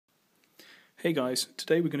Hey guys,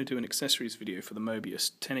 today we're going to do an accessories video for the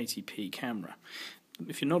Mobius 1080p camera.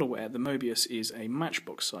 If you're not aware, the Mobius is a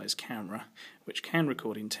matchbox size camera which can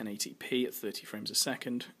record in 1080p at 30 frames a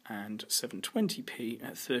second and 720p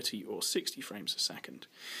at 30 or 60 frames a second.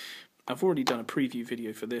 I've already done a preview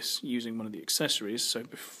video for this using one of the accessories, so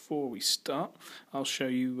before we start I'll show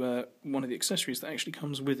you one of the accessories that actually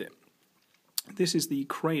comes with it. This is the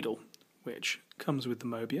cradle which comes with the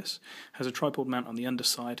Mobius, has a tripod mount on the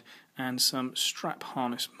underside and some strap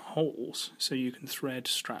harness holes so you can thread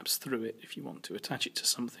straps through it if you want to attach it to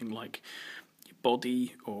something like your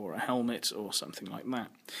body or a helmet or something like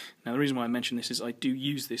that. Now the reason why I mention this is I do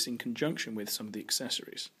use this in conjunction with some of the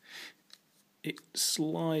accessories. It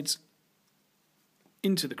slides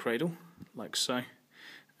into the cradle like so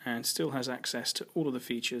and still has access to all of the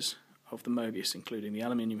features of the Mobius, including the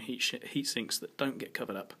aluminium heat sinks that don't get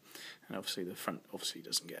covered up, and obviously the front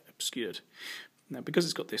doesn't get obscured. Now because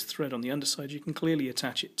it's got this thread on the underside, you can clearly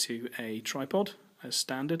attach it to a tripod as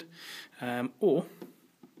standard, or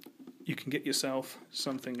you can get yourself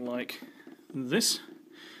something like this,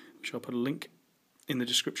 which I'll put a link in the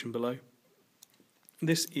description below.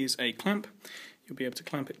 This is a clamp. You'll be able to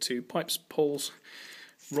clamp it to pipes, poles,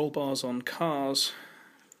 roll bars on cars,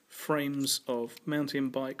 frames of mountain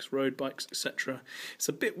bikes, road bikes, etc. It's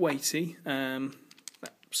a bit weighty.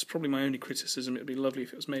 That's probably my only criticism. It would be lovely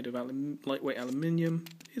if it was made of lightweight aluminium.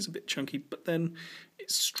 It is a bit chunky, but then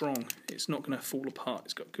it's strong. It's not going to fall apart.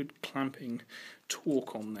 It's got good clamping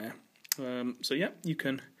torque on there. So yeah, you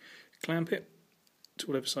can clamp it to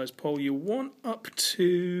whatever size pole you want, up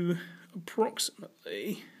to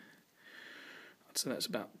approximately, I'd say that's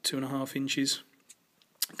about 2.5 inches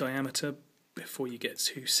diameter, before you get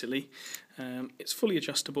too silly. It's fully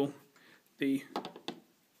adjustable. The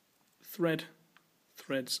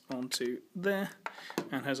threads onto there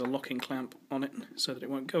and has a locking clamp on it so that it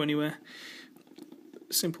won't go anywhere.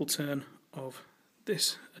 Simple turn of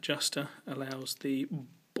this adjuster allows the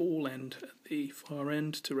ball end at the far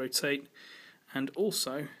end to rotate, and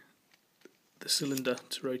also the cylinder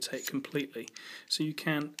to rotate completely, so you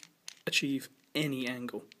can achieve any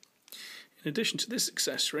angle. In addition to this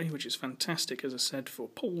accessory, which is fantastic, as I said, for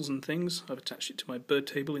poles and things, I've attached it to my bird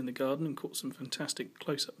table in the garden and caught some fantastic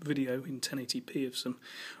close-up video in 1080p of some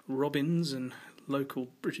robins and local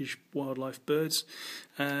British wildlife birds.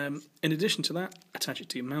 In addition to that, attach it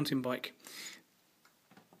to your mountain bike.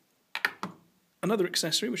 Another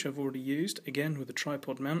accessory which I've already used, again with a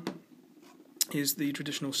tripod mount, is the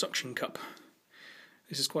traditional suction cup.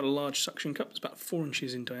 This is quite a large suction cup, it's about 4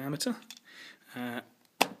 inches in diameter.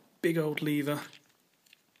 Big old lever,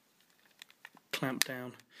 clamp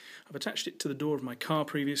down. I've attached it to the door of my car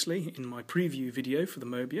previously in my preview video for the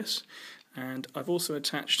Mobius, and I've also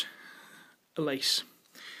attached a lace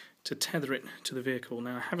to tether it to the vehicle.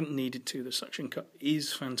 Now I haven't needed to, the suction cup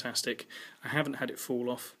is fantastic, I haven't had it fall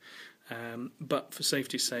off, but for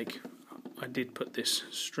safety's sake I did put this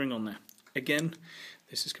string on there. Again,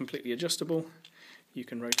 this is completely adjustable. You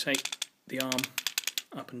can rotate the arm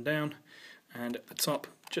up and down, and at the top,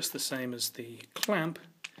 just the same as the clamp,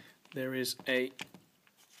 there is a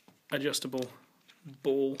adjustable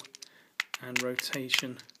ball and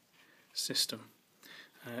rotation system.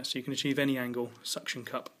 So you can achieve any angle suction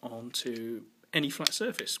cup onto any flat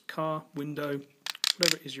surface, car, window,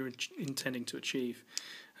 whatever it is you're intending to achieve.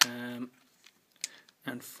 And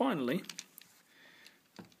finally,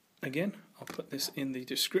 again, I'll put this in the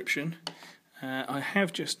description, I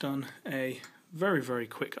have just done a very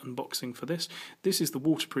quick unboxing for this. This is the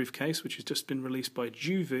waterproof case, which has just been released by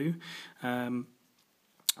JooVuu.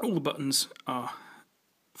 All the buttons are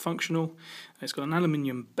functional. It's got an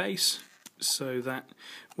aluminium base so that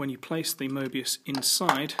when you place the Mobius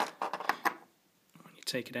inside, when you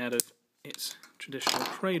take it out of its traditional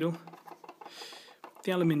cradle,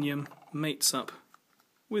 the aluminium mates up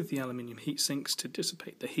with the aluminium heat sinks to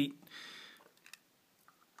dissipate the heat.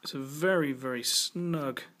 It's a very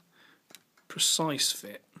snug, precise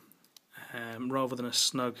fit, rather than a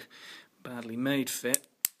snug, badly made fit.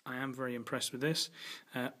 I am very impressed with this.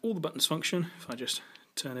 All the buttons function. If I just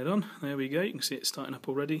turn it on, there we go, you can see it starting up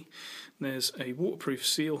already. There's a waterproof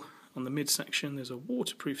seal on the midsection, there's a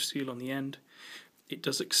waterproof seal on the end. It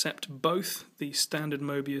does accept both the standard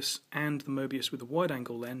Mobius and the Mobius with a wide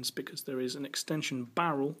angle lens, because there is an extension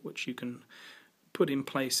barrel which you can put in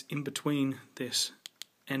place in between this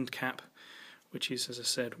end cap, which is, as I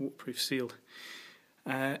said, waterproof sealed.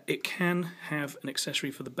 It can have an accessory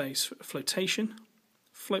for the base for flotation.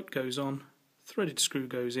 Float goes on, threaded screw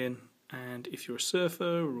goes in, and if you're a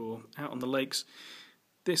surfer or out on the lakes,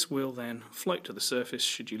 this will then float to the surface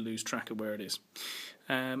should you lose track of where it is.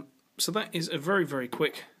 So that is a very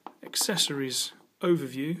quick accessories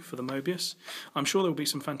overview for the Mobius. I'm sure there will be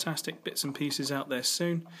some fantastic bits and pieces out there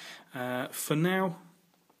soon. For now,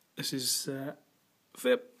 this is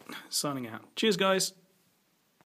Vip signing out. Cheers, guys.